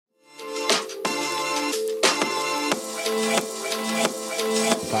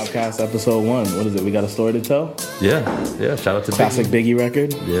Podcast, episode 1. What is it? We got a story to tell? Yeah. Shout out to Classic Biggie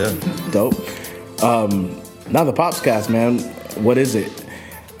record. Yeah. Dope. Now the Popscast, man. What is it?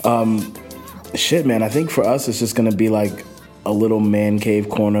 Shit, man. I think for us, it's just going to be like a little man cave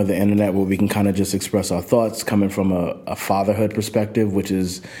corner of the internet where we can kind of just express our thoughts coming from a fatherhood perspective, which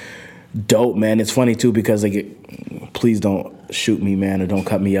is dope, man. It's funny, too, because please don't shoot me, man, or don't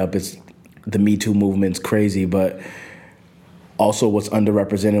cut me up. It's the Me Too movement's crazy, but also what's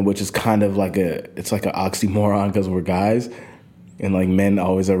underrepresented, which is kind of like it's like an oxymoron because we're guys and like men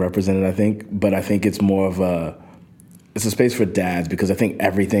always are represented, I think. But I think it's more of it's a space for dads because I think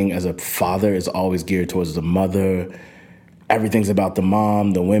everything as a father is always geared towards the mother. Everything's about the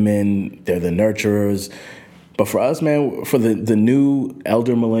mom, the women, they're the nurturers. But for us, man, for the new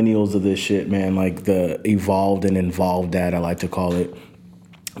elder millennials of this shit, man, like the evolved and involved dad, I like to call it,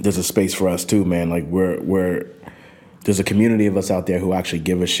 there's a space for us too, man. Like there's a community of us out there who actually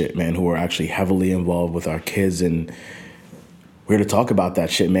give a shit, man, who are actually heavily involved with our kids. And we're here to talk about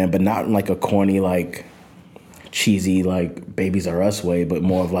that shit, man, but not in like a corny, like cheesy, like Babies R Us way, but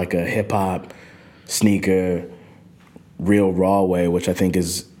more of like a hip hop, sneaker, real raw way, which I think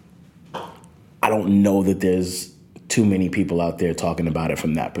is, I don't know that there's too many people out there talking about it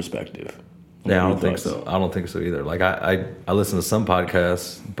from that perspective. Yeah, I don't think so. I don't think so either. Like I listen to some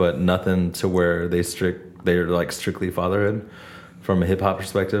podcasts, but nothing to where they're like strictly fatherhood from a hip hop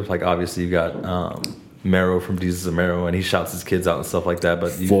perspective. Like obviously you got Mero from Jesus and Mero, and he shouts his kids out and stuff like that.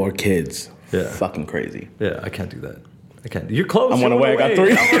 But 4 kids, yeah, fucking crazy. Yeah, I can't do that. I can't. You're close. I'm on the way. I got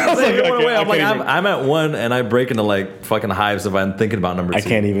 3. I'm at 1, and I break into like fucking hives if I'm thinking about number 2. I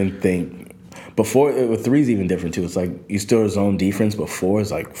can't even think. Before, with 3 is even different too. It's like you still zone defense, but 4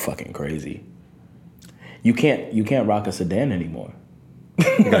 is like fucking crazy. You can't rock a sedan anymore.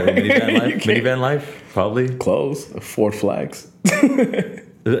 You got a minivan life, probably. Close. Ford Flags. Does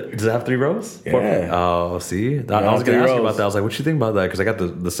it have 3 rows? Yeah. Oh, see? I was going to ask you about that. I was like, what you think about that? Because I got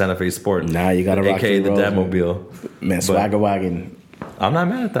the Santa Fe Sport. Nah, you got to rock 3 rows. AKA the Dadmobile. Man, Swagger Wagon. I'm not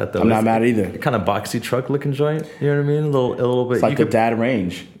mad at that, though. I'm not mad either. Kind of boxy truck looking joint. You know what I mean? A little bit. It's like the Dad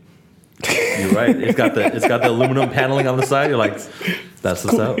Range. You're right. It's got the aluminum paneling on the side. You're like, that's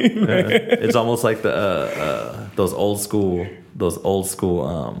what's up. Yeah. It's almost like those old school.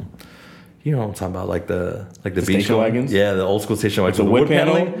 You know what I'm talking about, like the station wagons. Yeah, the old school station wagons. The wood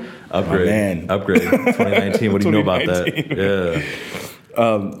paneling. Upgrade. 2019. What do you know about that?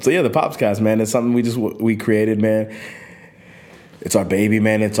 Yeah. So yeah, the Popscast, man. It's something we created, man. It's our baby,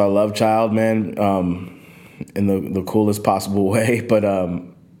 man. It's our love child, man. In the coolest possible way, but.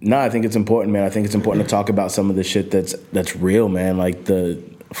 No, I think it's important, man. I think it's important to talk about some of the shit that's real, man. Like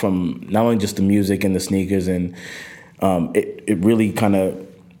from not only just the music and the sneakers, and it really kind of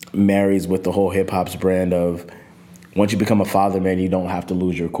marries with the whole hip hop's brand of once you become a father, man, you don't have to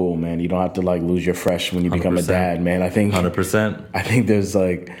lose your cool, man. You don't have to like lose your fresh when you become a dad, man. I think 100%. I think there's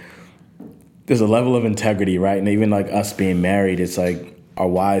a level of integrity, right? And even like us being married, it's like our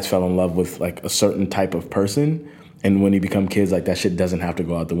wives fell in love with like a certain type of person. And when you become kids, like that shit doesn't have to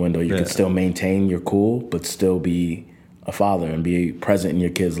go out the window. You can still maintain your cool, but still be a father and be present in your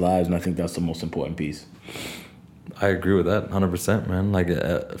kids' lives. And I think that's the most important piece. I agree with that 100%, man.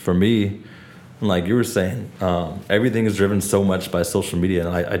 Like for me, like you were saying, everything is driven so much by social media.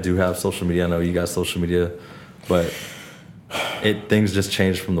 And I do have social media. I know you got social media, but things just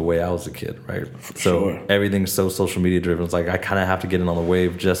changed from the way I was a kid, right? So everything's so social media driven. It's like I kind of have to get in on the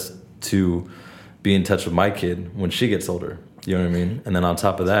wave just to be in touch with my kid when she gets older. You know what I mean? And then on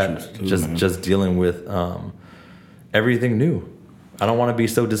top of that, just dealing with everything new. I don't want to be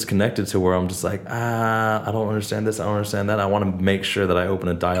so disconnected to where I'm just like, I don't understand this, I don't understand that. I want to make sure that I open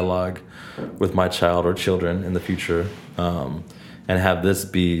a dialogue with my child or children in the future, and have this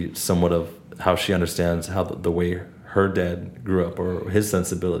be somewhat of how she understands how the way her dad grew up or his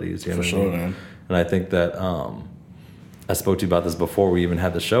sensibilities. You know what I mean? Man. And I think that I spoke to you about this before we even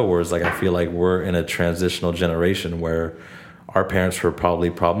had the show, where it's like I feel like we're in a transitional generation where our parents were probably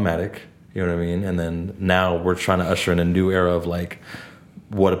problematic, you know what I mean? And then now we're trying to usher in a new era of like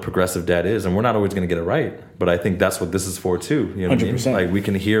what a progressive dad is, and we're not always going to get it right, but I think that's what this is for too. You know what 100%. I mean? Like we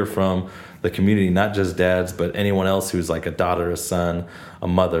can hear from the community, not just dads, but anyone else who's like a daughter, a son, a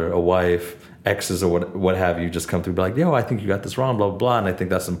mother, a wife, exes, or what have you, just come through and be like, yo, I think you got this wrong, blah, blah, blah. And I think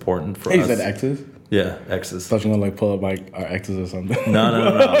that's important for us. You said exes? Yeah, exes. I thought you were going to like pull up like our exes or something. No.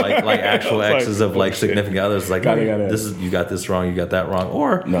 Like actual exes of like significant others. Like, you got this wrong, you got that wrong.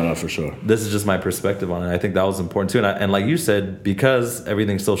 Or no, for sure. This is just my perspective on it. I think that was important too. And like you said, because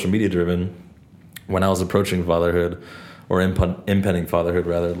everything's social media driven, when I was approaching fatherhood or impending fatherhood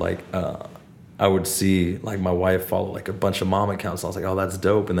rather, like I would see like my wife follow like a bunch of mom accounts. I was like, oh, that's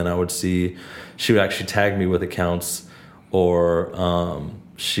dope. And then I would see she would actually tag me with accounts, or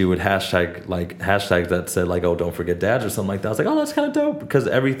she would hashtags that said like, oh, don't forget dads or something like that. I was like, oh, that's kind of dope, because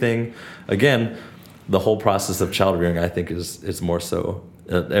everything, again, the whole process of child rearing, I think is more so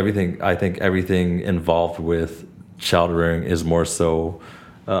everything. I think everything involved with child rearing is more so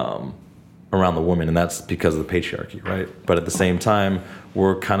around the woman, and that's because of the patriarchy, right? But at the same time,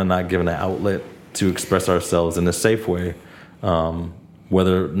 we're kind of not given an outlet to express ourselves in a safe way, no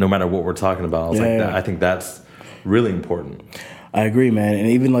matter what we're talking about. I think that's really important. I agree, man. And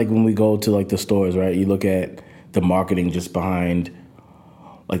even like when we go to like the stores, right? You look at the marketing just behind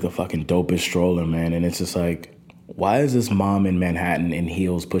like the fucking dopest stroller, man, and it's just like, why is this mom in Manhattan in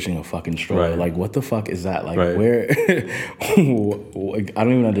heels pushing a fucking stroller? Right. Like, what the fuck is that? Like, right. where? I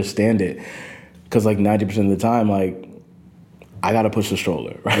don't even understand it. Because, like, 90% of the time, like, I got to push the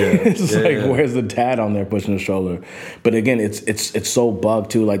stroller, right? Yeah. It's where's the dad on there pushing the stroller? But again, it's so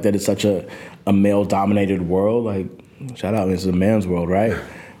bugged, too, like, that it's such a male-dominated world. Like, shout out, it's a man's world, right?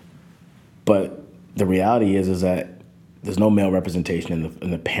 But the reality is that there's no male representation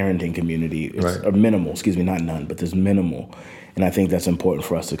in the parenting community. It's right. or minimal, excuse me, not none, but there's minimal. And I think that's important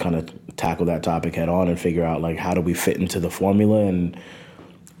for us to kind of tackle that topic head on and figure out, like, how do we fit into the formula and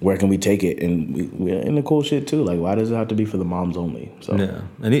where can we take it? And we're in the cool shit, too. Like, why does it have to be for the moms only? So yeah.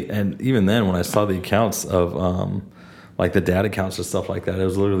 And even then, when I saw the accounts of, like, the dad accounts or stuff like that, it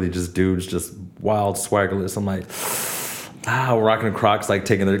was literally just dudes, just wild, swaggerless. I'm like, rocking Crocs, like,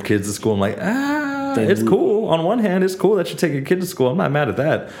 taking their kids to school. I'm like, it's cool. On one hand, it's cool that you take your kid to school. I'm not mad at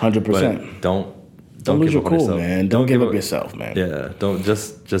that. 100%. But don't lose your give up on cool, yourself. man. Don't give up yourself, man. Yeah. Don't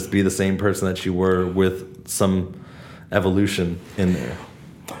just be the same person that you were with some evolution in there.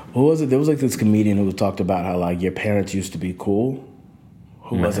 Who was it? There was like this comedian who talked about how like your parents used to be cool.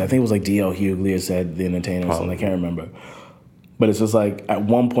 Who was it? I think it was like D.L. Hughley said, the entertainer or something. I can't remember. But it's just like at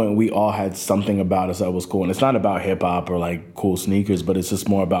one point we all had something about us that was cool. And it's not about hip hop or like cool sneakers, but it's just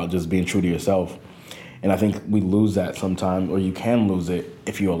more about just being true to yourself. And I think we lose that sometime, or you can lose it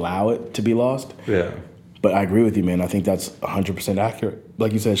if you allow it to be lost. Yeah. But I agree with you, man. I think that's 100% accurate.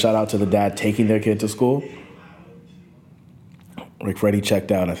 Like you said, shout out to the dad taking their kid to school. Like Freddie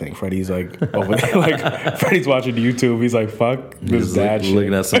checked out, I think. Freddie's like over there, like Freddie's watching YouTube. He's like, "Fuck this dad shit."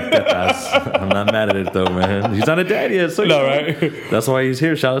 Looking at some ass. I'm not mad at it though, man. He's not a dad yet, so no, right? That's why he's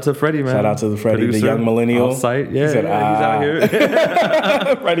here. Shout out to Freddie, man. Shout out to the Freddie, Producer, the young millennial. Off-site. Yeah, he said, he's out here.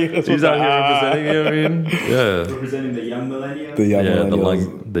 Freddie, he's out here representing. You know what I mean? Yeah. Representing the young millennials. The young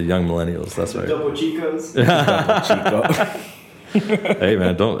millennials. The young millennials. That's right. Topo Chicos. Hey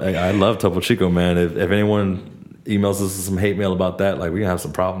man, I love Topo Chico, man. If anyone emails us some hate mail about that, like, we can have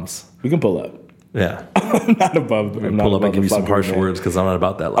some problems. We can pull up. Yeah. I'm not above. I'm not pull up above and give you some harsh man. words, because I'm not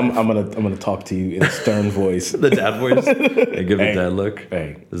about that life. I'm gonna talk to you in a stern voice. The dad voice, and give the dad look.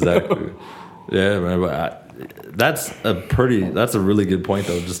 Hey. Exactly. Yeah, man. But that's a really good point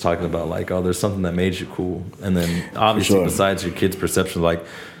though. Just talking about like, oh, there's something that made you cool, and then obviously besides your kid's perception, like,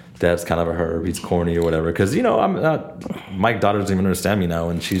 dad's kind of a herb, he's corny or whatever. Because I'm not. My daughter doesn't even understand me now,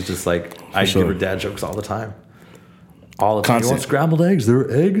 and she's just like, I give her dad jokes all the time. All the time. You want scrambled eggs? There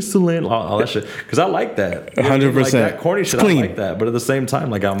are eggs to land. All that shit. Because I like that. 100%. Like that corny shit, I like that. But at the same time,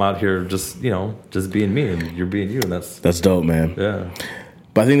 like, I'm out here just being me, and you're being you, and that's dope, man. Yeah.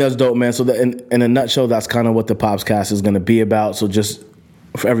 But I think that's dope, man. So that in a nutshell, that's kind of what the Popscast is going to be about. So just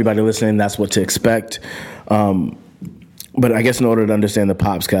for everybody listening, that's what to expect. But I guess in order to understand the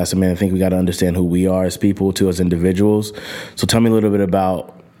Popscast, I think we got to understand who we are as people, too, as individuals. So tell me a little bit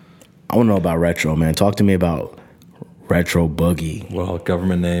about, I want to know about Retro, man. Talk to me about Retro Boogie. Well,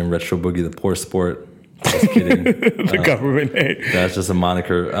 government name, Retro Boogie, the poor sport. Just kidding. The government name. That's just a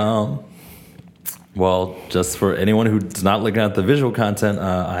moniker. Well, just for anyone who's not looking at the visual content,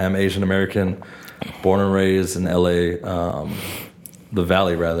 I am Asian American, born and raised in LA, the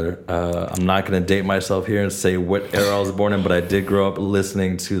Valley rather. I'm not going to date myself here and say what era I was born in, but I did grow up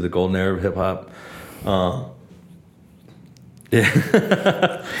listening to the golden era of hip hop.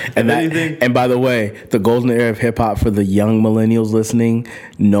 Yeah. And by the way, the golden era of hip hop for the young millennials listening,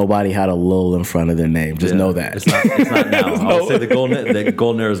 nobody had a Lil in front of their name. Just know that. It's not now. I would say the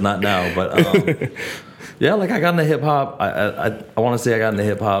golden era is not now, but yeah, like I got into hip hop. I want to say I got into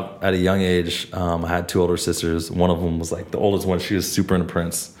hip hop at a young age. I had two older sisters. One of them was like the oldest one. She was super into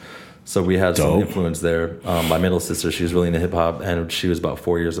Prince. So we had some influence there. My middle sister, she was really into hip hop, and she was about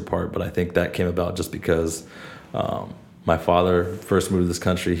 4 years apart. But I think that came about just because my father first moved to this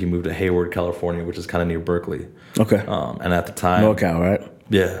country. He moved to Hayward, California, which is kind of near Berkeley. Okay. And at the time, NorCal, right?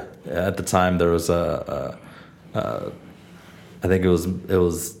 Yeah. At the time, there was I think it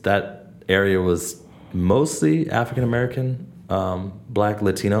was that area was mostly African American, Black,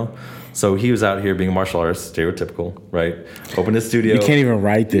 Latino. So he was out here being a martial artist, stereotypical, right? Opened his studio. You can't even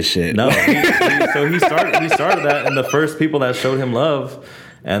write this shit. No. So he started that, and the first people that showed him love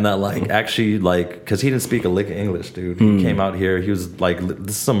and that like actually like, because he didn't speak a lick of English, dude. He came out here. He was like,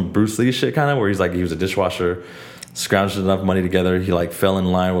 this is some Bruce Lee shit kind of, where he's like, he was a dishwasher, scrounged enough money together. He like fell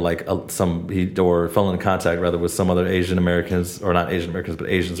in line with like fell in contact rather with some other Asian Americans, or not Asian Americans, but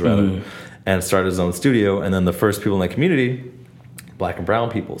Asians rather, and started his own studio. And then the first people in the community, Black and brown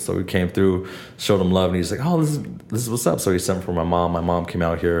people. So we came through, showed him love, and he's like, "Oh, this is what's up." So he sent for my mom. My mom came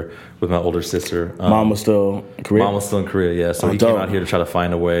out here with my older sister. Mom was still in Korea? Mom was still in Korea, yeah. So he dope. came out here to try to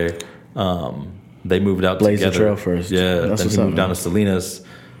find a way. They moved out Blaze together. the trail first. Yeah. That's then what's he up, moved down man. to Salinas,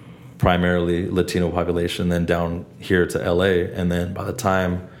 primarily Latino population, then down here to LA. And then by the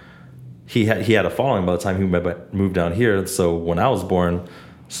time he had a following, by the time he moved down here. So when I was born,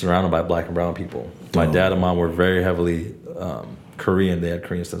 surrounded by Black and brown people. My dad and mom were very heavily Korean. They had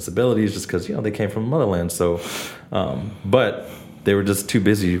Korean sensibilities just because, they came from the motherland. So, but they were just too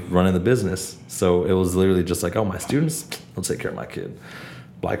busy running the business. So it was literally just like, oh, my students, I'll take care of my kid.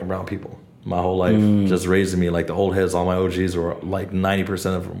 Black and brown people. My whole life, just raising me. Like the old heads, all my OGs were like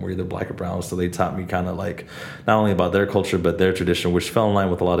 90% of them were either Black or brown. So they taught me kind of like not only about their culture, but their tradition, which fell in line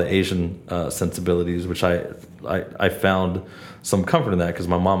with a lot of Asian sensibilities, which I found some comfort in that, because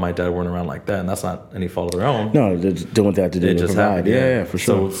my mom and my dad weren't around like that, and that's not any fault of their own. No, they're just doing what they have to do It to just provide. happened, Yeah, for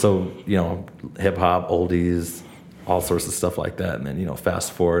sure. So hip hop, oldies, all sorts of stuff like that. And then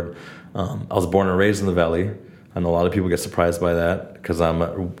fast forward, I was born and raised in the Valley. I know a lot of people get surprised by that because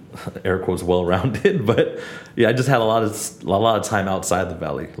I'm air quotes well-rounded, but yeah, I just had a lot of time outside the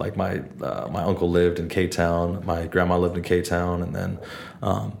Valley. Like my uncle lived in K-Town, my grandma lived in K-Town, and then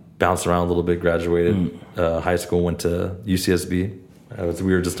bounced around a little bit. Graduated high school, went to UCSB. As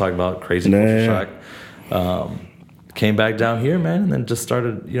we were just talking about, crazy culture shock. Came back down here, man, and then just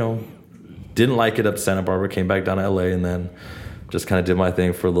started. Didn't like it up Santa Barbara. Came back down to LA, and then just kind of did my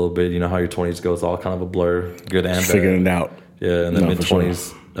thing for a little bit. You know how your 20s go. It's all kind of a blur, good and bad. Figuring it out. Yeah, and then No, for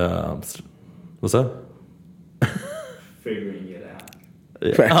mid-20s. What's up? Figuring it out.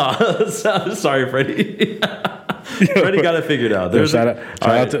 Yeah. Oh, sorry, Freddie. Freddie got it figured out.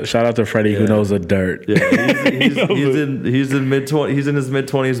 Shout out to Freddie, who knows the dirt. Yeah, he's in his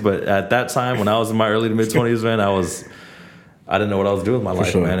mid-20s, but at that time when I was in my early to mid-20s, man, I didn't know what I was doing with my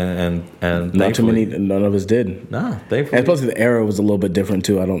life, sure. man, and Not too many, none of us did. Nah, thankfully. And plus, the era was a little bit different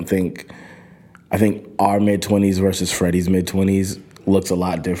too. I think our mid-20s versus Freddie's mid-20s looks a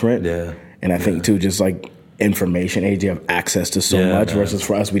lot different. Yeah. And I think too, just like information age, you have access to so much, man. versus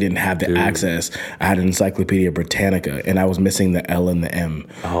for us, we didn't have the access. I had an Encyclopedia Britannica, and I was missing the L and the M.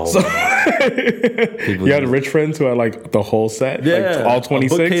 Oh, You had rich friends who had like the whole set, like all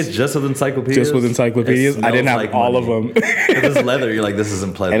 26. A bookcase just with encyclopedias. Just with encyclopedias. I didn't have like all money. of them. If it's leather, you're like, this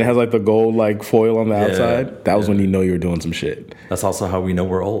isn't pleasant. And it has like the gold like foil on the outside. That was when you know you were doing some shit. That's also how we know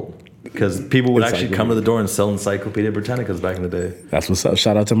we're old. Because people would actually come to the door and sell Encyclopedia Britannicas back in the day. That's what's up.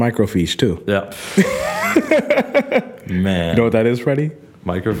 Shout out to Microfiche too. Yeah. Man. You know what that is, Freddie?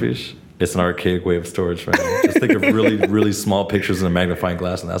 Microfiche? It's an archaic way of storage, man. Just think of really, really small pictures in a magnifying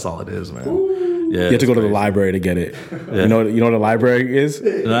glass, and that's all it is, man. Yeah, You have to go to the library to get it. Yeah. You know what a library is?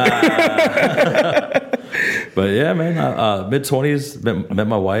 But yeah, man, mid-20s, met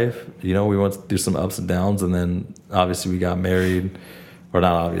my wife. We went through some ups and downs, and then obviously we got married. Or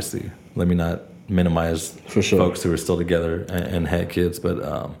not obviously. Let me not minimize For sure. folks who were still together and had kids,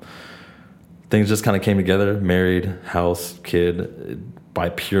 but things just kind of came together. Married, house, kid, by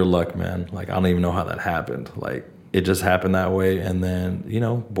pure luck, man. Like, I don't even know how that happened. Like, it just happened that way. And then,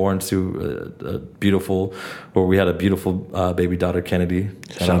 born to a beautiful, or we had a beautiful baby daughter, Kennedy.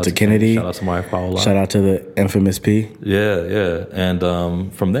 Shout out to Kennedy. Shout out to my wife, Paola. Shout out to the infamous P. Yeah.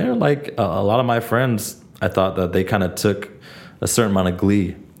 And from there, like, a lot of my friends, I thought that they kind of took a certain amount of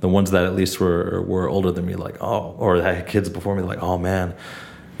glee. The ones that at least were older than me, like, oh, or had kids before me, like, oh man,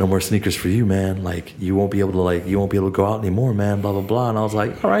 no more sneakers for you, man. Like, you won't be able to go out anymore, man. Blah blah blah. And I was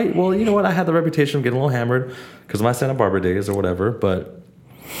like, all right, well, you know what? I had the reputation of getting a little hammered because of my Santa Barbara days or whatever. But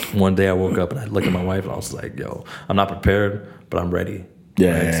one day I woke up and I looked at my wife and I was like, yo, I'm not prepared, but I'm ready.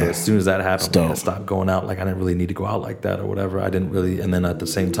 Yeah. Right? So as soon as that happened, I dope. stopped going out. Like, I didn't really need to go out like that or whatever. I didn't really. And then at the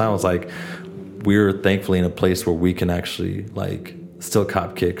same time, I was like, we're thankfully in a place where we can actually like still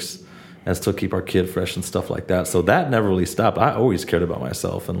cop kicks and still keep our kid fresh and stuff like that. So that never really stopped. I always cared about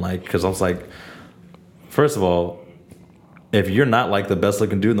myself, and like, because I was like, first of all, if you're not like the best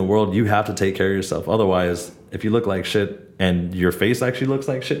looking dude in the world, you have to take care of yourself. Otherwise, if you look like shit and your face actually looks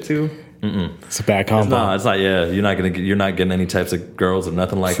like shit too, It's a bad combo. It's not. Yeah, you're not getting any types of girls or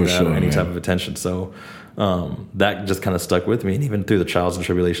nothing like For that, sure, or any man. type of attention. So that just kind of stuck with me, and even through the trials and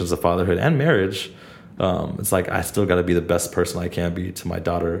tribulations of fatherhood and marriage, it's like I still got to be the best person I can be to my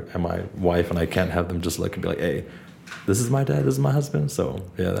daughter and my wife, and I can't have them just look and be like, "Hey, this is my dad, this is my husband." So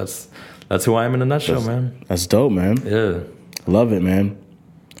yeah, that's who I am in a nutshell, man. That's dope, man. Yeah. Love it, man.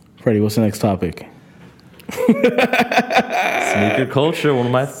 Freddie, what's the next topic? Sneaker culture, one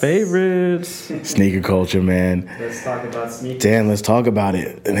of my favorites. Sneaker culture, man. Let's talk about sneakers. Damn, let's talk about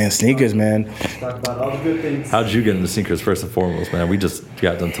it. Man, sneakers, man. Let's talk about all the good things. How'd you get into sneakers first and foremost, man? We just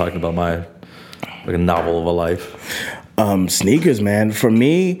got done talking about my like a novel of a life. Sneakers, man. For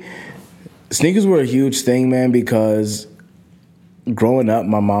me, sneakers were a huge thing, man, because growing up,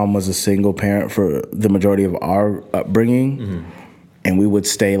 my mom was a single parent for the majority of our upbringing. Mm-hmm. And we would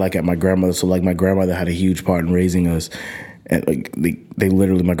stay like at my grandmother's. So like my grandmother had a huge part in raising us. And like they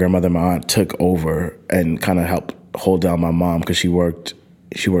literally, my grandmother and my aunt took over and kind of helped hold down my mom because she worked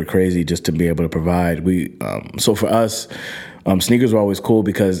crazy just to be able to provide. So for us, sneakers were always cool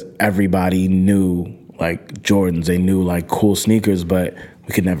because everybody knew like Jordans. They knew like cool sneakers, but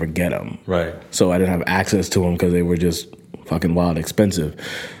we could never get them. Right. So I didn't have access to them because they were just fucking wild expensive.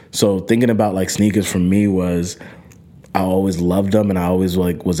 So thinking about like sneakers for me was, I always loved them and I always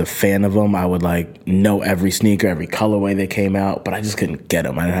like was a fan of them. I would like know every sneaker, every colorway that came out, but I just couldn't get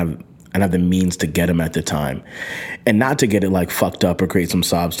them. I didn't have the means to get them at the time. And not to get it like fucked up or create some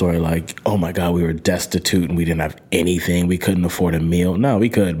sob story like, oh my God, we were destitute and we didn't have anything. We couldn't afford a meal. No, we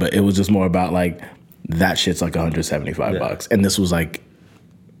could, but it was just more about like, that shit's like $175. And this was like,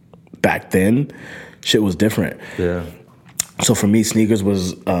 back then, shit was different. Yeah. So for me, sneakers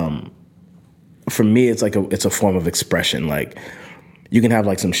was, for me, it's a form of expression. Like you can have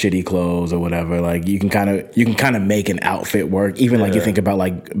like some shitty clothes or whatever. Like you can kind of make an outfit work. Even like you think about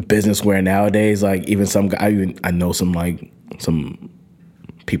like business wear nowadays. Like even I know some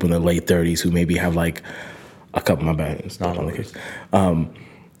people in their late 30s who maybe have like a couple. My bad, it's not on the case.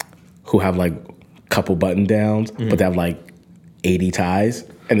 Who have like couple button downs, but they have like 80 ties.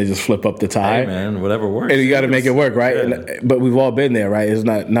 And they just flip up the tie. Hey man, whatever works. And you got to make it work, right? Yeah. But we've all been there, right? It's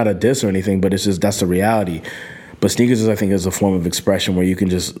not a diss or anything, but it's just that's the reality. But sneakers, I think, is a form of expression where you can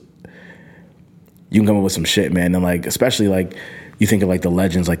come up with some shit, man. And like, especially like, you think of like the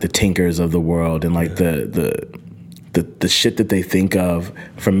legends, like the Tinkers of the world, and like the shit that they think of.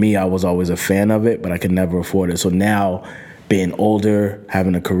 For me, I was always a fan of it, but I could never afford it. So now, being older,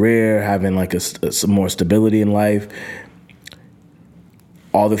 having a career, having like some more stability in life.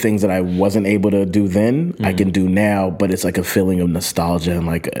 All the things that I wasn't able to do then, I can do now, but it's like a feeling of nostalgia and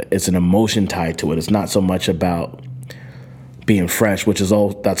like it's an emotion tied to it. It's not so much about being fresh, which is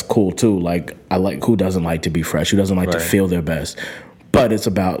that's cool too. Like I like, who doesn't like to be fresh? Who doesn't like to feel their best? But it's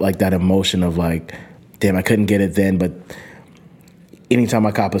about like that emotion of like, damn, I couldn't get it then, but anytime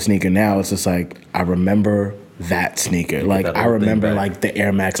I cop a sneaker now, it's just like, I remember that sneaker. Like I remember like the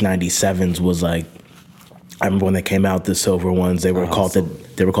Air Max 97s was like, I remember when they came out, the silver ones. They were called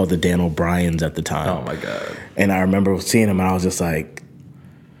the Dan O'Briens at the time. Oh my God! And I remember seeing them, and I was just like,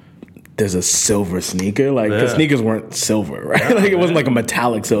 "There's a silver sneaker." Like the sneakers weren't silver, right? Yeah, like it wasn't like a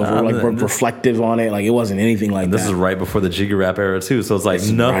metallic silver, like reflective on it. Like it wasn't anything like that. This is right before the Jiggy Rap era too, so it's like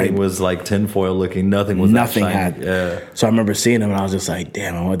nothing was like tinfoil looking. Nothing was nothing that shiny. had. Yeah. So I remember seeing them, and I was just like,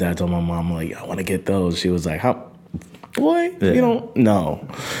 "Damn!" I went there. I told my mom, like, "I want to get those." She was like, "How, boy? You don't know."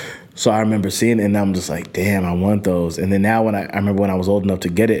 So I remember seeing it, and I'm just like, damn, I want those. And then now I remember when I was old enough to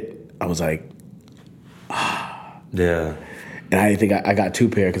get it, I was like, yeah. And I think I got two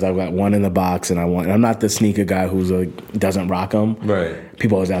pair because I got one in the box, and I'm not the sneaker guy who's like doesn't rock them. Right.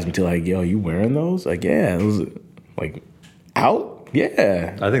 People always ask me to like, yo, you wearing those? Like, yeah. It was like out.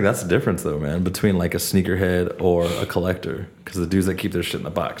 Yeah. I think that's the difference though, man, between like a sneakerhead or a collector. Because the dudes that keep their shit in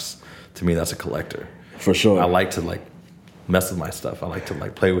the box, to me, that's a collector. For sure. I like to like mess with my stuff. I like to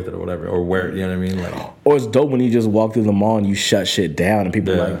like play with it or whatever, or wear it. You know what I mean? Like, or it's dope when you just walk through the mall and you shut shit down, and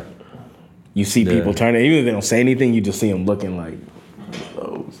people like, you see people turning. Even if they don't say anything, you just see them looking like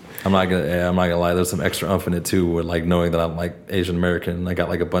those. I'm not gonna lie. There's some extra umph in it too, with like knowing that I'm like Asian American. I got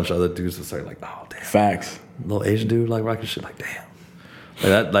like a bunch of other dudes that start like, oh damn, facts. Little Asian dude like rocking shit. Like damn,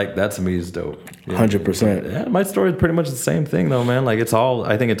 like that to me is dope. 100%. Yeah, my story is pretty much the same thing though, man. Like it's all.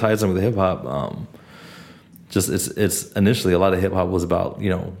 I think it ties in with hip hop. Just it's initially a lot of hip hop was about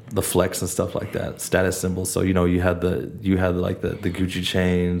the flex and stuff like that, status symbols. So you had like the Gucci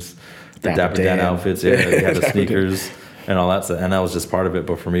chains, the Dapper Dan outfits, you had the sneakers and all that stuff, and that was just part of it.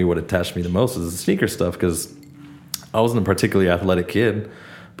 But for me, what attached me the most is the sneaker stuff because I wasn't a particularly athletic kid,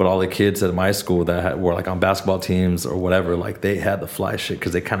 But all the kids at my school that were like on basketball teams or whatever, like they had the fly shit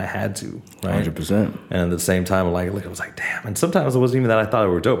because they kind of had to, right? 100%. And at the same time, like I was like, damn. And sometimes it wasn't even that I thought they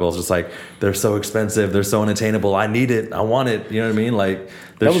were dope. I was just like, they're so expensive, they're so unattainable. I need it, I want it. You know what I mean? Like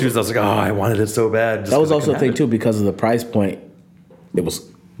their shoes, I was like, oh, I wanted it so bad. That was also a thing too, because of the price point. It was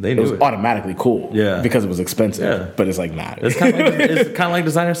automatically cool, because it was expensive. Yeah. But it's like, nah. It's kind of like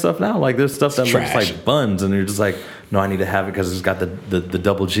designer stuff now. Like there's stuff that looks like buns, and you're just like, no, I need to have it because it's got the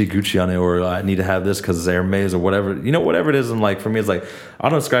double G Gucci on it, or I need to have this because it's Hermes or whatever. You know, whatever it is. And like for me, it's like I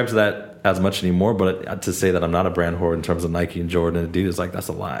don't ascribe to that as much anymore. But to say that I'm not a brand whore in terms of Nike and Jordan and Adidas, like that's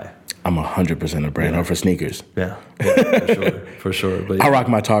a lie. I'm 100% a brand whore for sneakers. Yeah, for sure. But I rock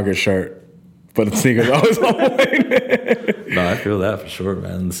my Target shirt. But the sneakers always on. No, I feel that for sure,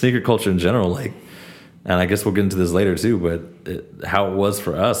 man. The sneaker culture in general, like, and I guess we'll get into this later too. But how it was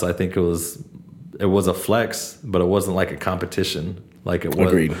for us, I think it was a flex, but it wasn't like a competition, like it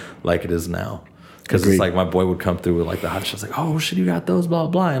was, like it is now. Because it's like my boy would come through with like the hot shit, like, oh shit, you got those, blah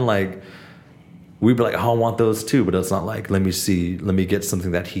blah, and like we'd be like, oh, I want those too, but it's not like let me get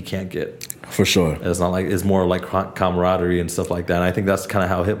something that he can't get. For sure. It's not like, it's more like camaraderie and stuff like that. And I think that's kind of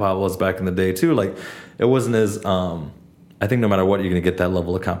how hip hop was back in the day too. Like it wasn't as, I think no matter what, you're going to get that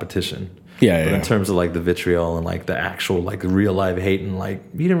level of competition. Yeah. But in terms of like the vitriol and like the actual, like real live hate and like,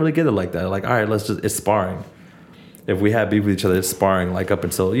 you didn't really get it like that. Like, all right, it's sparring. If we had beef with each other, it's sparring like up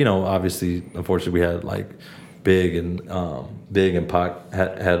until, you know, obviously, unfortunately we had like Big and Pac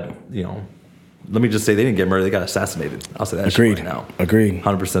had, you know, let me just say they didn't get murdered. They got assassinated. I'll say that Agreed. shit right now. Agreed.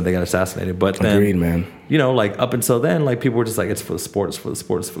 100% they got assassinated. But then, agreed, man. You know, like up until then, like people were just like, it's for the sport, it's for the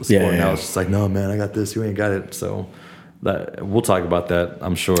sport, it's for the sport. Yeah, Now it's just like, no, man, I got this. You ain't got it. So that we'll talk about that,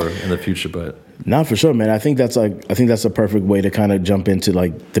 I'm sure, in the future. But no, for sure, man. I think that's a perfect way to kind of jump into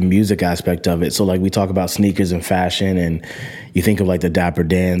like the music aspect of it. So like we talk about sneakers and fashion, and you think of like the Dapper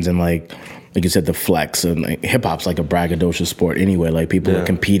Dans and like you said, the flex, and like, hip hop's like a braggadocious sport anyway. Like people are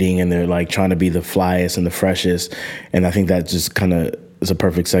competing and they're like trying to be the flyest and the freshest. And I think that just kind of is a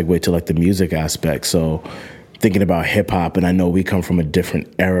perfect segue to like the music aspect. So thinking about hip hop, and I know we come from a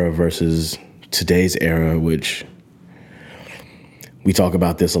different era versus today's era, which we talk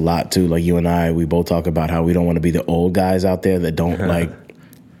about this a lot too. Like you and I, we both talk about how we don't want to be the old guys out there that don't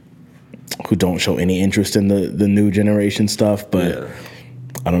who don't show any interest in the new generation stuff. But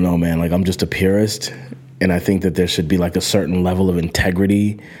I don't know, man. Like I'm just a purist, and I think that there should be like a certain level of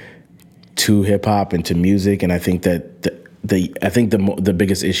integrity to hip hop and to music. And I think that the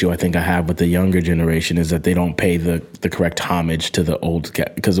biggest issue I think I have with the younger generation is that they don't pay the correct homage to the old,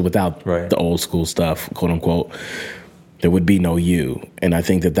 because without the old school stuff, quote unquote, there would be no you. And I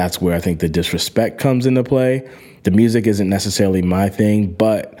think that's where I think the disrespect comes into play. The music isn't necessarily my thing,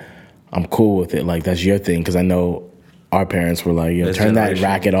 but I'm cool with it. Like that's your thing, because I know our parents were like, turn that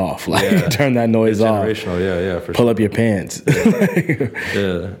racket off. Like, turn that noise off. Generational, for sure. Pull up your pants. I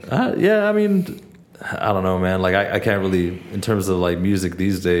mean, I don't know, man. Like, I can't really, in terms of, like, music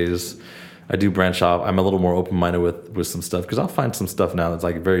these days, I do branch off. I'm a little more open-minded with some stuff, because I'll find some stuff now that's,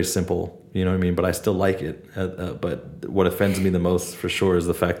 like, very simple, you know what I mean? But I still like it. But what offends me the most, for sure, is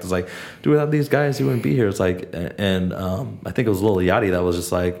the fact is, like, dude, without these guys, you wouldn't be here. It's like, and I think it was Lil Yachty that was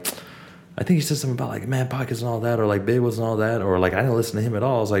just like, I think he said something about like Man Pockets and all that, or like Big was and all that, or like I didn't listen to him at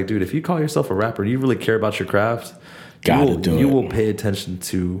all. I was like, dude, if you call yourself a rapper and you really care about your craft, you will pay attention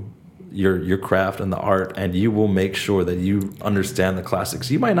to your craft and the art, and you will make sure that you understand the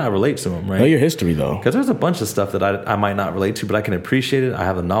classics. You might not relate to them, right? Know your history though, because there's a bunch of stuff that I might not relate to, but I can appreciate it. I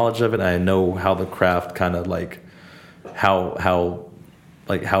have the knowledge of it, and I know how the craft kind of like how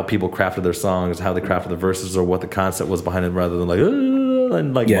people crafted their songs, how they crafted the verses, or what the concept was behind it, rather than like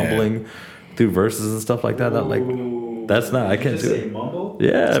and like mumbling through verses and stuff like that. That like that's not, I can't do it. Mumble?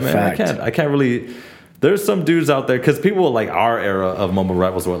 Yeah, man, I can't really. There's some dudes out there, because people like our era of mumble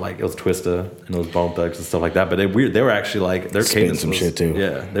rap was what, like it was Twista and it was Bone Thugs and stuff like that. But they were actually like their spitting cadence some was, shit too.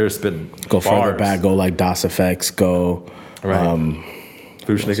 Yeah, they were spitting. Go bars. further back. Go like Das Effects. Go.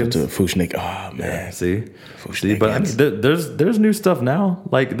 Fushnikins. Fushnik. Oh man, yeah, see, but I mean, there's new stuff now.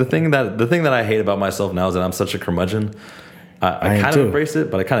 Like the thing that I hate about myself now is that I'm such a curmudgeon. I kind of embrace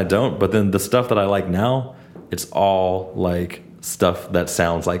it, but I kind of don't. But then the stuff that I like now, it's all like stuff that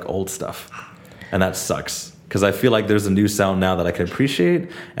sounds like old stuff, and that sucks. Because I feel like there's a new sound now that I can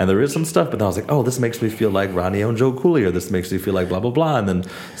appreciate, and there is some stuff, but then I was like, oh, this makes me feel like Ronnie and Joe Cooley, or this makes me feel like blah blah blah, and then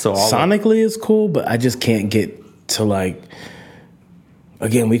so all sonically it's cool, but I just can't get to like.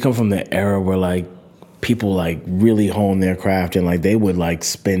 Again, we come from the era where like people like really hone their craft, and like they would like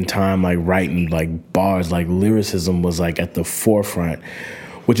spend time like writing like bars, like lyricism was like at the forefront.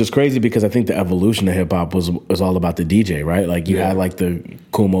 Which is crazy because I think the evolution of hip hop was all about the DJ, right? Like you had like the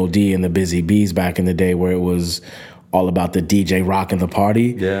Kumo D and the Busy Bees back in the day where it was all about the DJ rocking the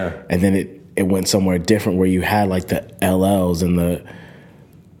party. Yeah. And then it went somewhere different where you had like the LLs and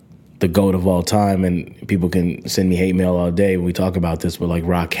the GOAT of all time, and people can send me hate mail all day when we talk about this, but like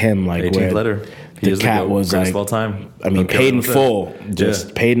Rakim, like 18th where letter. the cat was like, of all time. I mean, Paid in Full,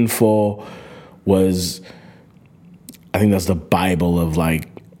 just Paid in Full was, I think that's the Bible of like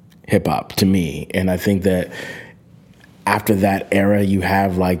hip hop to me. And I think that after that era, you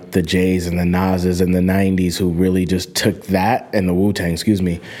have like the Jays and the Nas's in the 90s who really just took that, and the Wu-Tang, excuse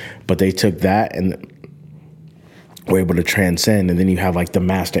me, but they took that and were able to transcend. And then you have like the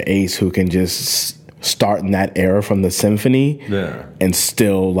Master Ace who can just start in that era from the symphony and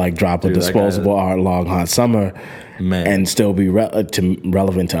still like drop a Disposable Art, Long Hot Summer, man, and still be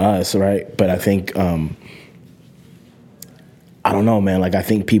relevant to us, right? But I think I don't know, man. Like, I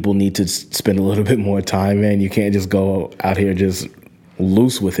think people need to spend a little bit more time, man. You can't just go out here just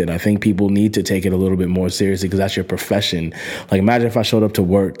loose with it. I think people need to take it a little bit more seriously because that's your profession. Like, imagine if I showed up to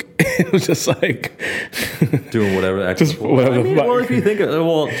work, it was just like doing whatever. Just whatever. I mean, well, if you think,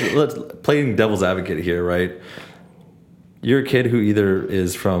 let's playing devil's advocate here, right? You're a kid who either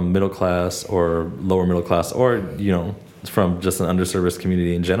is from middle class or lower middle class, or from just an underserviced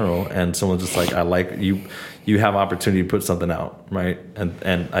community in general, and someone's just like, I like you. You have opportunity to put something out, right?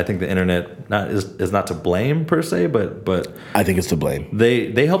 And I think the internet is not to blame per se, but I think it's to blame.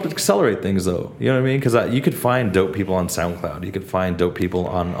 They helped accelerate things, though. You know what I mean? Because you could find dope people on SoundCloud, you could find dope people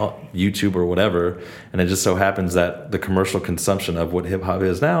on YouTube or whatever, and it just so happens that the commercial consumption of what hip hop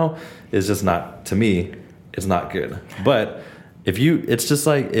is now is just not, to me, it's not good. But it's just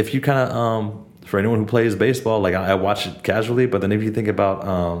like if you kind of for anyone who plays baseball, like I watch it casually, but then if you think about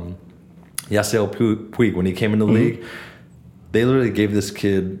Yasiel Puig, when he came into the league, they literally gave this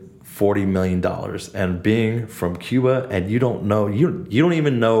kid $40 million. And being from Cuba, and you don't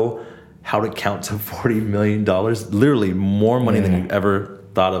even know how to count to $40 million, literally more money than you've ever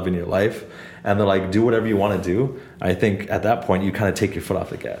thought of in your life. And they're like, do whatever you want to do. I think at that point, you kind of take your foot off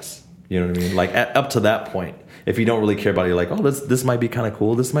the gas. You know what I mean? Like up to that point, if you don't really care about it, you're like, oh, this might be kind of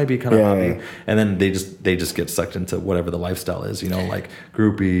cool. This might be kind of hobby. And then they just get sucked into whatever the lifestyle is, like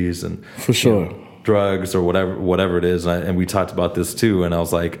groupies and for sure drugs or whatever it is. And we talked about this too. And I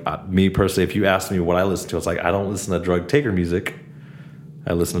was like, me personally, if you asked me what I listen to, it's like, I don't listen to drug taker music.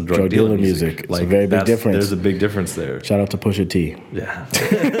 I listen to drug dealer music. It's a very big difference. There's a big difference there. Shout out to Pusha T. Yeah.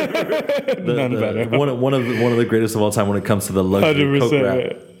 None better. One of the greatest of all time when it comes to the luxury coke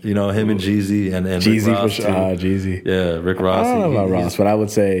rap. Him and Jeezy and Jeezy Rick Ross for sure. Jeezy. Yeah, Rick Ross. I don't know about Ross, but I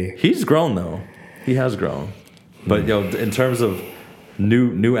would say he's grown though. He has grown. But in terms of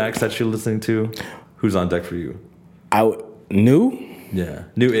new acts that you're listening to, who's on deck for you? New? Yeah,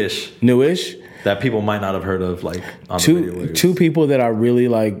 newish. Newish. That people might not have heard of, like on the radio waves. Two people that I really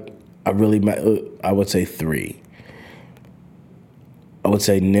like. I would say three. I would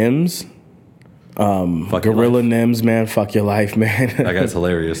say Nims. Gorilla Nims, man. Fuck your life, man. That guy's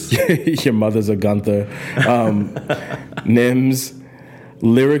hilarious. Your mother's a Gunther. Nims.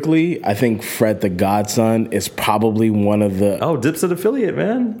 Lyrically, I think Fred the Godson is probably one of the... Oh, Dipset affiliate,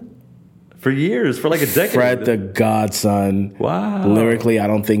 man. For years, for like a decade. Fred the Godson. Wow. Lyrically, I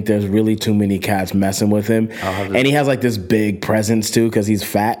don't think there's really too many cats messing with him. And he has like this big presence too because he's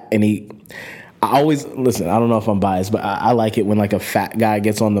fat. And I always, listen, I don't know if I'm biased, but I like it when like a fat guy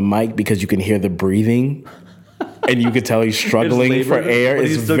gets on the mic because you can hear the breathing. And you can tell he's struggling for air.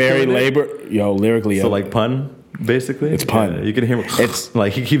 It's very labor. Lyrically. So like pun? Basically, it's pun. Yeah, you can hear him. It's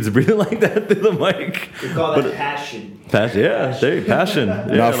like he keeps breathing like that through the mic. We call that passion. Passion, yeah, passion. Yeah,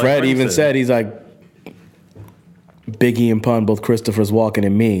 now, Fred even said he's like Biggie and Pun, both Christopher's Walken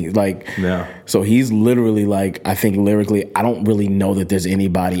and me. Like, yeah. So he's literally like, I think lyrically, I don't really know that there's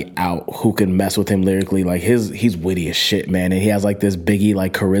anybody out who can mess with him lyrically. Like he's witty as shit, man, and he has like this Biggie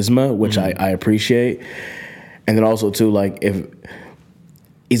like charisma, which I appreciate. And then also too, like if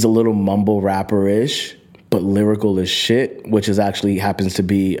he's a little mumble rapper-ish, but lyrical as shit, which is actually happens to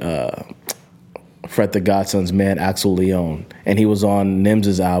be Fred the Godson's man, Axel Leon. And he was on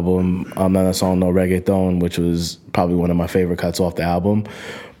Nims' album, on the song No Reggaeton, which was probably one of my favorite cuts off the album.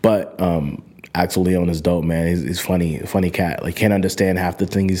 But Axel Leon is dope, man. He's funny cat. Like, can't understand half the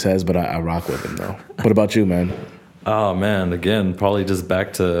thing he says, but I rock with him, though. What about you, man? Oh, man, again, probably just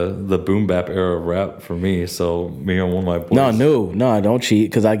back to the boom bap era of rap for me. So me and one of my boys. No, don't cheat,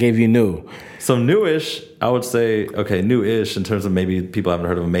 because I gave you new. So newish, I would say, okay, newish in terms of maybe people haven't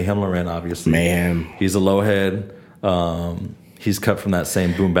heard of him. Mayhem Lauren, obviously. Mayhem. He's a low head. he's cut from that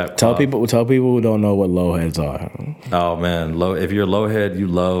same boom bap. Tell people who don't know what low heads are. Oh man, if you're a low head, you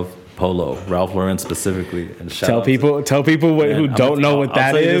love Polo, Ralph Lauren specifically. And tell people who don't know what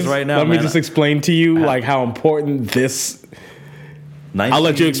that is. Right now, let me just explain to you like how important this. I'll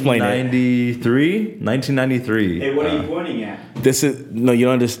let you explain it. 1993. Hey, what are you pointing at? This is you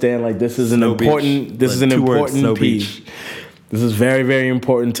don't understand. Like this is an important. This is an important piece. This is very, very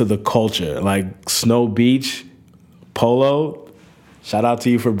important to the culture. Like Snow Beach, Polo. Shout out to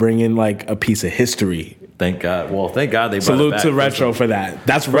you for bringing like a piece of history. Thank God. Well, thank God they brought Salute it back. to Retro for that.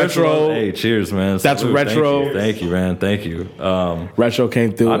 That's Retro. Hey, cheers, man. That's Salute. Retro. Thank you, man. Thank you. Retro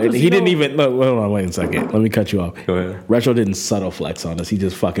came through. And he didn't even look. Hold on, wait a second. Let me cut you off. Go ahead. Retro didn't subtle flex on us. He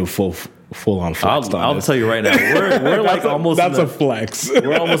just fucking full on flex on us. I'll tell you right now. We're like almost. That's a flex.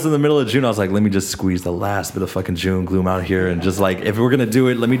 We're almost in the middle of June. I was like, let me just squeeze the last bit of fucking June gloom out here, and just like if we're gonna do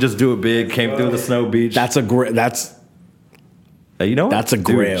it, let me just do it big. Came through the Snow Beach. That's a great. You know what? That's a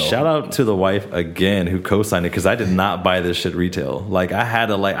grail. Dude, shout out to the wife again who co-signed it because I did not buy this shit retail. Like I had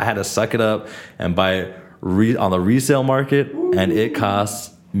to suck it up and buy it on the resale market, and it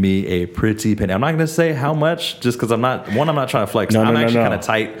cost me a pretty penny. I'm not gonna say how much just because I'm not trying to flex. I'm actually kind of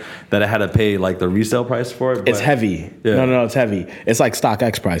tight that I had to pay like the resale price for it. It's heavy. Yeah. No, it's heavy. It's like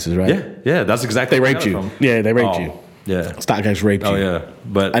StockX prices, right? Yeah. That's exactly. They raped you. Yeah, they raped you. Yeah. StockX raped you. Oh yeah,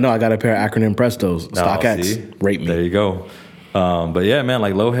 but I know I got a pair of acronym Prestos. StockX raped me. There you go. But yeah, man,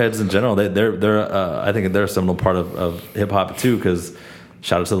 like low heads in general, they're I think they're a seminal part of hip hop too. Because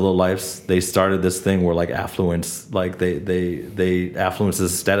shout out to the Low Lifes, they started this thing where like affluence, like they affluence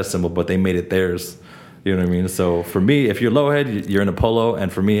is a status symbol, but they made it theirs. You know what I mean? So for me, if you're low head, you're in a polo,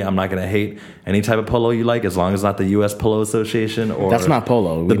 and for me, I'm not gonna hate any type of polo you like as long as not the U.S. Polo Association or that's not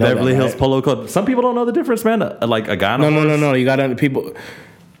polo. The Beverly Hills Polo Club. Some people don't know the difference, man. Like a guy. No. You gotta people.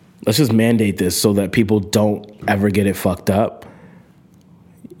 Let's just mandate this so that people don't ever get it fucked up.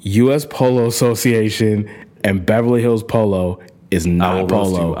 U.S. Polo Association and Beverly Hills Polo is not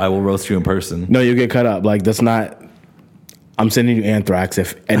polo. I will roast you in person. No, you get cut up. Like that's not. I'm sending you Anthrax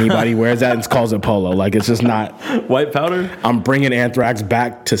if anybody wears that and calls it polo. Like it's just not white powder. I'm bringing Anthrax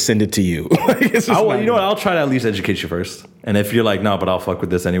back to send it to you. Like, you know what? I'll try to at least educate you first. And if you're like, no, but I'll fuck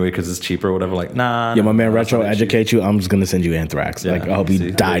with this anyway because it's cheaper or whatever. Like, nah. Yeah, my man Retro educate you. I'm just gonna send you Anthrax. Yeah, like I hope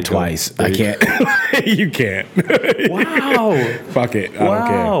you die twice. I can't. You can't. Wow. Fuck it. I don't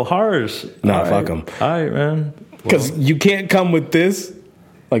care. Wow, harsh. Nah, fuck them. All right, man. Because you can't come with this,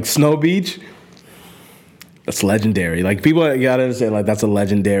 like Snow Beach. That's legendary. Like people gotta understand, like that's a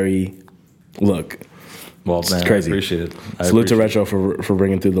legendary look. Well, man, crazy. I appreciate it. Salute to Retro for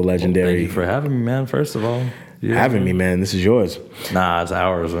bringing through the legendary. Well, thank you for having me, man. First of all, having me, man. This is yours. Nah, it's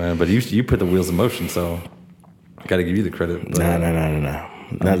ours, man. But you put the wheels in motion, so I got to give you the credit. But, no.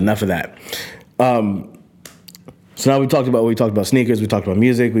 Not enough of that. So now we talked about sneakers. We talked about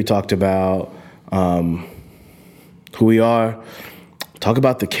music. We talked about who we are. Talk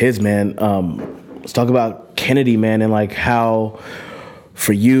about the kids, man. Let's talk about Kennedy, man, and like how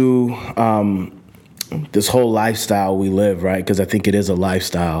for you, this whole lifestyle we live, right? Because I think it is a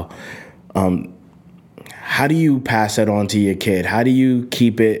lifestyle. How do you pass that on to your kid? How do you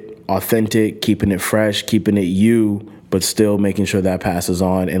keep it authentic, keeping it fresh, keeping it you, but still making sure that passes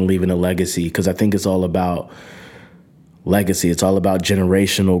on and leaving a legacy? Because I think it's all about legacy. It's all about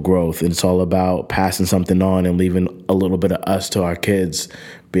generational growth. And it's all about passing something on and leaving a little bit of us to our kids,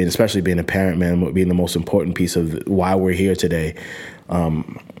 especially being a parent, man, being the most important piece of why we're here today.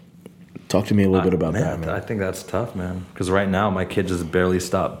 Talk to me a little bit about that, man. I think that's tough, man. Because right now, my kid just barely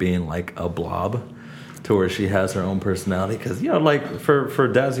stopped being like a blob to where she has her own personality. Because, like for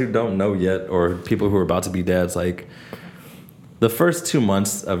dads who don't know yet or people who are about to be dads, like the first 2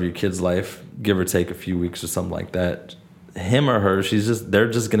 months of your kid's life, give or take a few weeks or something like that, him or her, they're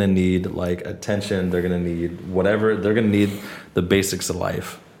just gonna need like attention. They're gonna need whatever. They're gonna need the basics of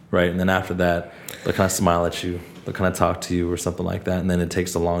life, right? And then after that, they'll kind of smile at you. They'll kind of talk to you or something like that. And then it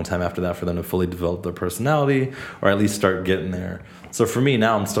takes a long time after that for them to fully develop their personality or at least start getting there. So for me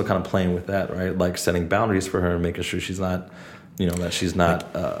now, I'm still kind of playing with that, right? Like setting boundaries for her and making sure she's not, that she's not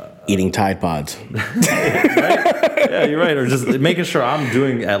eating Tide Pods. Right? Yeah, you're right. Or just making sure I'm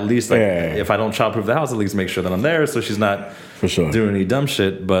doing at least like if I don't childproof the house, at least make sure that I'm there so she's not for sure doing any dumb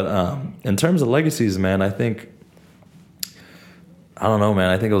shit. But in terms of legacies, man, I think I don't know, man.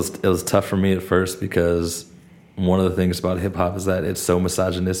 I think it was tough for me at first because one of the things about hip hop is that it's so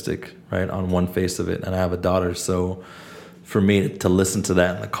misogynistic, right? On one face of it, and I have a daughter, so for me to listen to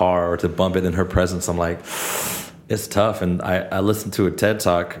that in the car or to bump it in her presence, I'm like, it's tough. And I listened to a TED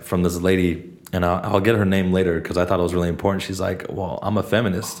Talk from this lady. And I'll get her name later because I thought it was really important. She's like, well, I'm a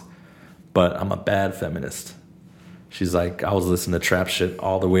feminist, but I'm a bad feminist. She's like, I was listening to trap shit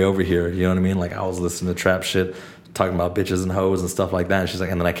all the way over here. You know what I mean? Like, I was listening to trap shit, talking about bitches and hoes and stuff like that. And she's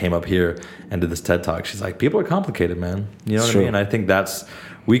like, and then I came up here and did this TED Talk. She's like, people are complicated, man. You know what I mean? And I think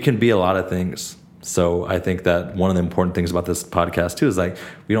we can be a lot of things. So I think that one of the important things about this podcast too is like,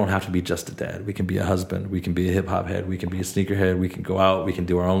 we don't have to be just a dad. We can be a husband. We can be a hip hop head. We can be a sneakerhead. We can go out. We can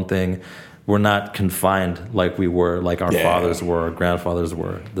do our own thing. We're not confined like we were, like our fathers were, our grandfathers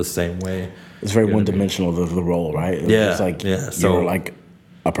were, the same way. It's very one-dimensional, the role, right? Yeah. It's like So, you're like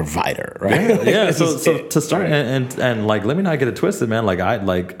a provider, right? Yeah. So to start, and like, let me not get it twisted, man. Like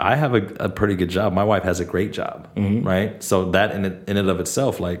I have a pretty good job. My wife has a great job, right? So that in and of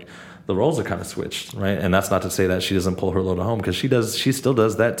itself, like, the roles are kind of switched, right? And that's not to say that she doesn't pull her load at home, because she still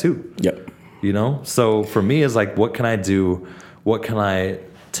does that too. Yep. You know? So for me, it's like, what can I do? What can I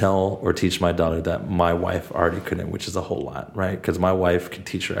tell or teach my daughter that my wife already couldn't, which is a whole lot, right? Because my wife can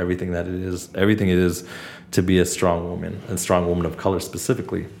teach her everything it is to be a strong woman, and strong woman of color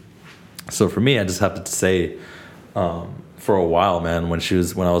specifically. So for me, I just have to say, for a while, man, when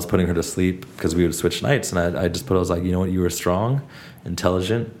I was putting her to sleep, because we would switch nights, and I was like, you know what, you were strong,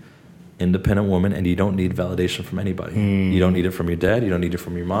 intelligent, independent woman, and you don't need validation from anybody. You don't need it from your dad. You don't need it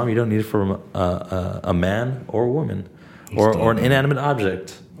from your mom. You don't need it from a man or a woman, or an inanimate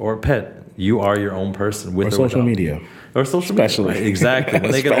object or a pet. You are your own person with or social without. media. Or social media. Right, exactly.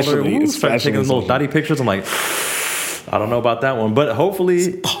 When they get older, start taking little naughty pictures, I'm like, I don't know about that one. But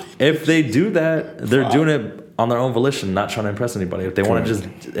hopefully, if they do that, they're doing it on their own volition, not trying to impress anybody. If they want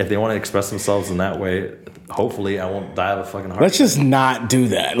to express themselves in that way, hopefully I won't die of a fucking heart. Let's just not do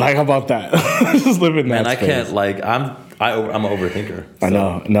that. Like, how about that? Just live in that space. I can't, like, I'm an overthinker. So, I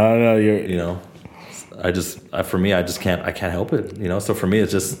know. No, you're, you know, for me, I can't help it, you know? So for me,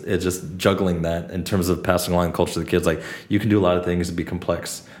 it's just juggling that in terms of passing along culture to the kids. Like, you can do a lot of things and be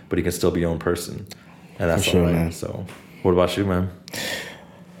complex, but you can still be your own person. And that's all right. Man. So what about you, man?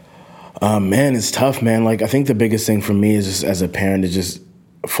 Man, it's tough, man. Like, I think the biggest thing for me is just, as a parent, is just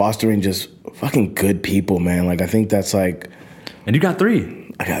fostering just fucking good people, man. Like, I think that's like... And you got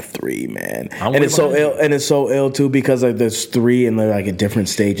 3. I got 3, man. And it's so ill. And it's so ill too, because like there's 3 and they're like at different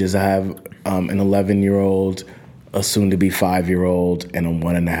stages. I have an 11-year-old, a soon-to-be 5-year-old, and a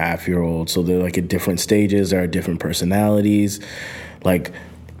 1.5-year-old. So they're like at different stages. There are different personalities. Like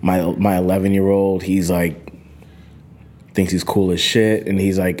my 11-year-old, he's like thinks he's cool as shit, and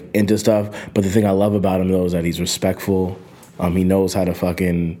he's like into stuff. But the thing I love about him though is that he's respectful. He knows how to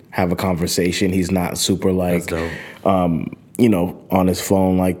fucking have a conversation. He's not super like, you know, on his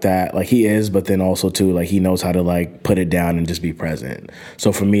phone like that. Like, he is, but then also too, like, he knows how to like put it down and just be present.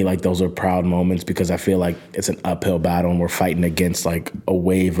 So for me, like, those are proud moments, because I feel like it's an uphill battle and we're fighting against like a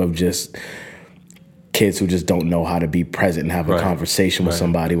wave of just kids who just don't know how to be present and have a conversation with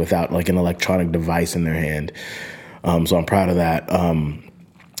somebody without like an electronic device in their hand. So I'm proud of that.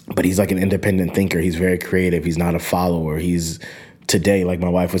 But he's like an independent thinker. He's very creative. He's not a follower. Today, like, my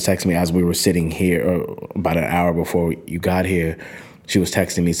wife was texting me as we were sitting here, about an hour before you got here. She was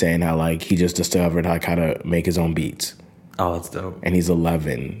texting me saying how, like, he just discovered like how to make his own beats. Oh, that's dope. And he's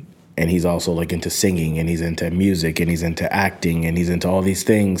 11. And he's also like into singing, and he's into music, and he's into acting, and he's into all these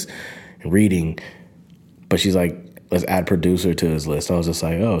things, and reading. But she's like, let's add producer to his list. I was just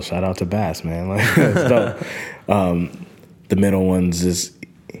like, oh, shout out to Bass, man. Like, that's dope. The middle one's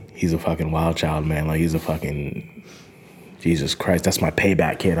he's a fucking wild child, man. Like, he's a fucking... Jesus Christ, that's my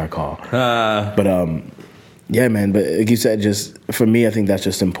payback kid, I call. But yeah, man. But like you said, just for me, I think that's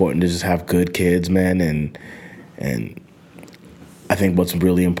just important to just have good kids, man. And I think what's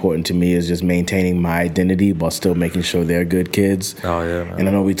really important to me is just maintaining my identity while still making sure they're good kids. Oh yeah, man. And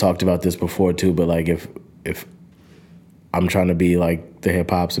I know we talked about this before too, but like if I'm trying to be like the hip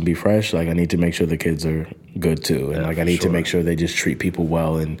hops and be fresh, like, I need to make sure the kids are good too. And like, I need to make sure they just treat people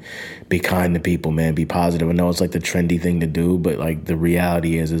well and be kind to people, man, be positive. I know it's like the trendy thing to do, but like the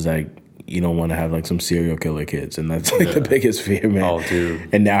reality is like, you don't want to have like some serial killer kids. And that's like the biggest fear, man. Oh, dude.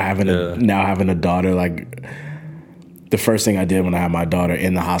 And now having a daughter, like, the first thing I did when I had my daughter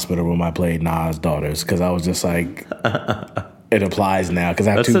in the hospital room, I played Nas' Daughters, because I was just like... It applies now, because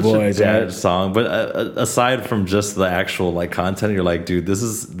I have 2 boys. That's such a dad song. But aside from just the actual like content, you're like, dude, this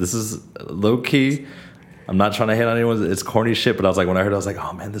is low key. I'm not trying to hate on anyone. It's corny shit. But I was like, when I heard it, I was like,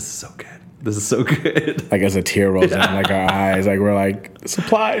 oh man, this is so good. This is so good. Like, as a tear rolls down like our eyes, like we're like,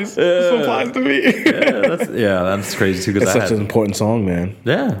 supplies to me. That's crazy too. It's such an important song, man.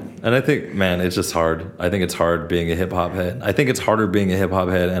 Yeah, and I think, man, it's just hard. I think it's hard being a hip hop head. I think it's harder being a hip hop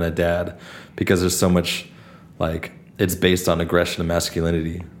head and a dad, because there's so much like. It's based on aggression and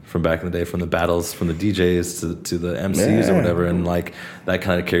masculinity from back in the day, from the battles, from the DJs to the MCs or whatever, and like that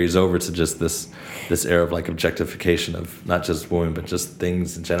kind of carries over to just this era of like objectification of not just women but just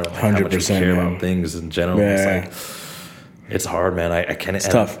things in general. Like 100%, how much we care man. about things in general. Yeah. It's like it's hard, man. I can't. It's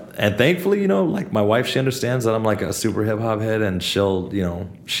tough. And thankfully, like my wife, she understands that I'm like a super hip hop head, and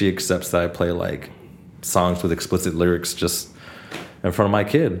she accepts that I play like songs with explicit lyrics just in front of my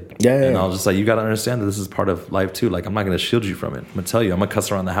kid. Yeah. And I'll just like, you got to understand that this is part of life too. Like, I'm not going to shield you from it. I'm going to tell you, I'm going to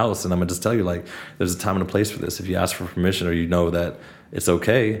cuss around the house, and I'm going to just tell you, like, there's a time and a place for this. If you ask for permission or you know that it's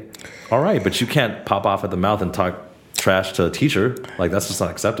okay, all right, but you can't pop off at the mouth and talk trash to a teacher. Like, that's just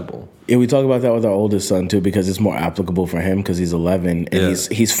not acceptable. Yeah, we talk about that with our oldest son too, because it's more applicable for him because he's 11 and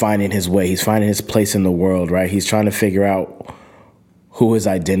he's finding his way. He's finding his place in the world, right? He's trying to figure out who his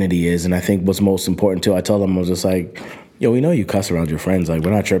identity is. And I think what's most important too, I told him, I was just like, yo, we know you cuss around your friends. Like,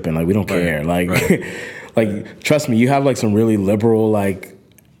 we're not tripping. Like, we don't care. Like, like, trust me, you have like some really liberal, like,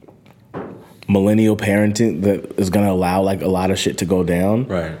 millennial parenting that is going to allow like a lot of shit to go down.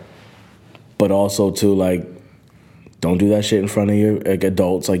 Right. But also too, like, don't do that shit in front of your like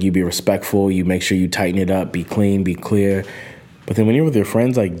adults. Like, you be respectful. You make sure you tighten it up. Be clean. Be clear. But then when you're with your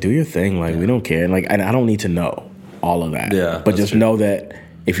friends, like, do your thing. Like, we don't care. And like, and I don't need to know all of that. Yeah. But just know that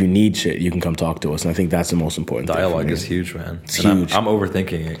if you need shit, you can come talk to us. And I think that's the most important thing. Dialogue is huge, man. It's and huge. I'm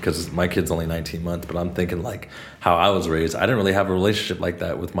overthinking it because my kid's only 19 months, but I'm thinking like how I was raised. I didn't really have a relationship like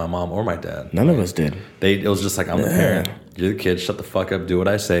that with my mom or my dad. None of us did. It was just like, I'm the parent. You're the kid. Shut the fuck up. Do what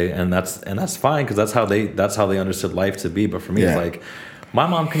I say, and that's fine because that's how they understood life to be. But for me, it's like my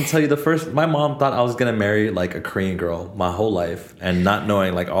mom can tell you my mom thought I was gonna marry like a Korean girl my whole life, and not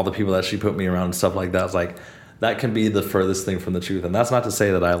knowing like all the people that she put me around and stuff like that. I was like, that can be the furthest thing from the truth. And that's not to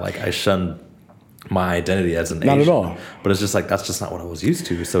say that I shun my identity as an Not Asian. at all. But it's just like, that's just not what I was used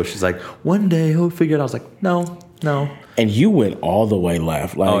to. So she's like, one day he'll figure it out. I was like, no. And you went all the way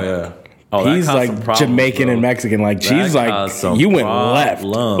left. Like, Oh, yeah. Oh, he's like problems, Jamaican bro. and Mexican. Like, she's like, you went left.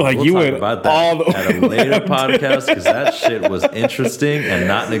 Like, we'll you talk went about that all the way at a later podcast because that shit was interesting and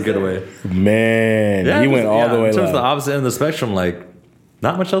not in a good way. Man, you went all the way in terms left. of the opposite end of the spectrum, like,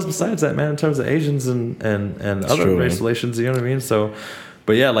 not much else besides that, man, in terms of Asians and other true, race man. relations, you know what I mean? So,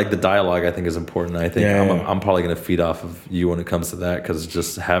 but yeah, like the dialogue I think is important. I think I'm probably going to feed off of you when it comes to that because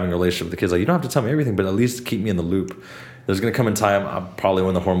just having a relationship with the kids, like, you don't have to tell me everything, but at least keep me in the loop. There's going to come a time, probably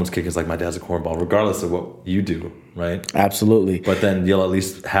when the hormones kick, it's like my dad's a cornball, regardless of what you do, right? Absolutely. But then you'll at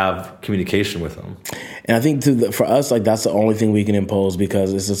least have communication with them. And I think for us, like, that's the only thing we can impose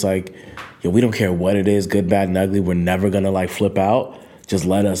because it's just like, yo, we don't care what it is, good, bad, and ugly. We're never going to like flip out. Just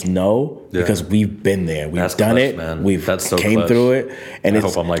let us know because we've been there. We've done clutch, it. man. We've That's so came clutch. through it. And I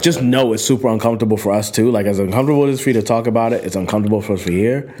hope I'm like just that. know it's super uncomfortable for us too. Like, as uncomfortable as it's for you to talk about it, it's uncomfortable for us to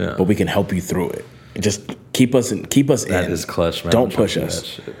hear, but we can help you through it. Just keep us in. That is clutch, man. Don't push us. That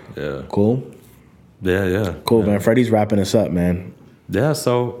shit. Yeah. Cool? Yeah. Cool, man. Freddie's wrapping us up, man. Yeah,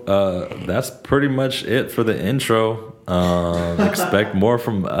 so that's pretty much it for the intro. Expect more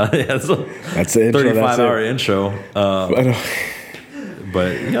from That's the intro. 35-hour intro.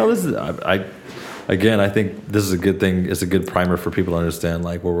 But this is I think this is a good thing. It's a good primer for people to understand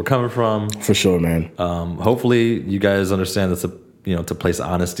like where we're coming from. For sure, man. Hopefully, you guys understand that's it's a place of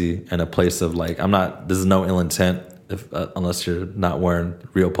honesty and a place of like this is no ill intent unless you're not wearing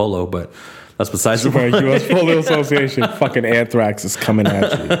real polo, but that's besides the point. U.S. Polo Association, fucking anthrax is coming at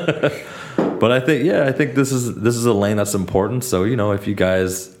you. But I think this is a lane that's important. So if you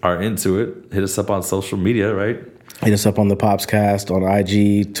guys are into it, hit us up on social media, right? Hit us up on the Popscast on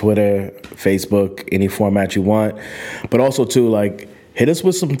IG, Twitter, Facebook, any format you want. But also too, like, hit us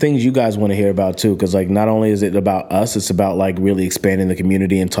with some things you guys want to hear about too, because like not only is it about us, it's about like really expanding the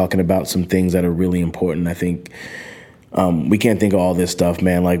community and talking about some things that are really important. I think we can't think of all this stuff,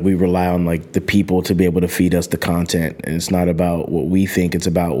 man. Like, we rely on like the people to be able to feed us the content, and it's not about what we think; it's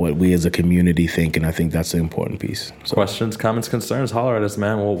about what we as a community think. And I think that's the important piece. So. Questions, comments, concerns, holler at us,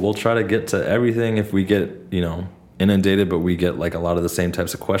 man. We'll try to get to everything. If we get inundated, but we get like a lot of the same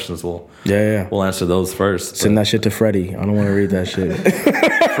types of questions, we'll answer those first. Send that shit to Freddie. I don't want to read that shit.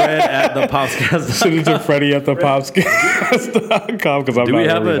 Fred at the Popscast. Send it to Freddie at the Popscast.com because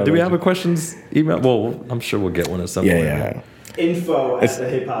Do we have a questions email? Well, I'm sure we'll get one at some point. Yeah. Info at the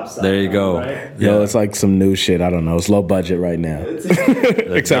hiphop.com. There you go. Right? Yo, it's like some new shit. I don't know. It's low budget right now.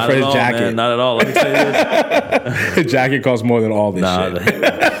 Except for his jacket. Man, not at all. Let me tell you this. His jacket costs more than all this shit.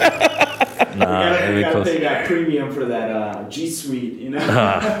 You gotta pay that premium for that G Suite,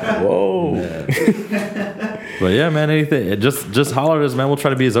 Whoa. But yeah, man, anything. Just holler at us, man. We'll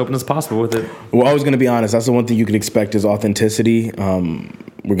try to be as open as possible with it. We're always going to be honest. That's the one thing you can expect is authenticity.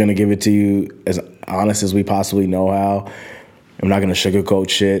 We're going to give it to you as honest as we possibly know how. I'm not gonna sugarcoat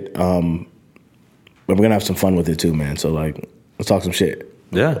shit. But we're gonna have some fun with it too, man. So like, let's talk some shit.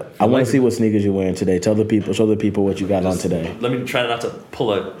 Yeah. I want to see what sneakers you're wearing today. Show the people what you got on today. Let me try not to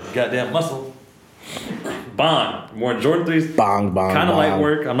pull a goddamn muscle. Bong. More Jordan 3s. Bong. Kind of light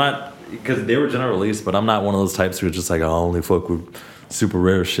work. I'm not, because they were general release, but I'm not one of those types who's just like, I only fuck with super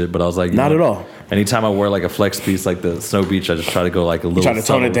rare shit. But I was like, not at all. Anytime I wear like a flex piece like the Snow Beach, I just try to go like a little. Try to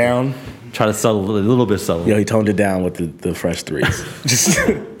tone it down. Try to sell a little bit subtle. Yo, he toned it down with the fresh 3s.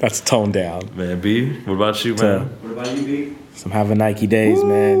 Just that's toned down. Man, B, what about you, man? What about you, B? Some having Nike days,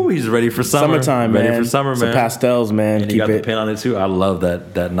 man. He's ready for summer. Summertime, man. Ready for summer, man. Some pastels, man. And you got the pin on it too. I love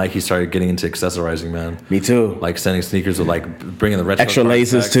that Nike started getting into accessorizing, man. Me too. Like sending sneakers with like bringing the retro extra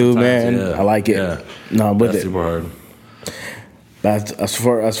laces too, man. Yeah. I like it. Yeah. No, I'm with That's it. super hard. That's as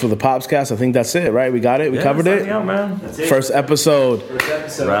for the Popscast. I think that's it, right? We got it. We covered it. Out, man. That's it. First episode.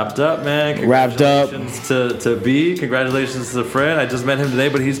 Wrapped up, man. Wrapped up. Congratulations to B. Congratulations to Fred. I just met him today,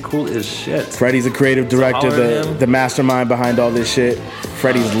 but he's cool as shit. Freddie's the creative director, holler at him. the mastermind behind all this shit.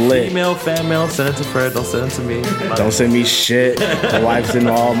 Freddie's lit. Email, fan mail, send it to Fred. Don't send it to me. Don't send me shit. My wife's in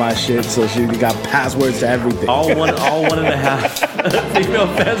all my shit, so she got passwords to everything. All one and a half female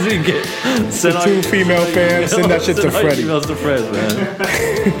fans we get. Send all Two your- female fans, send that shit to all your Freddie. emails to Fred, man.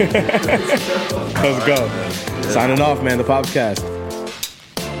 Let's go. Signing off, man. The Popcast.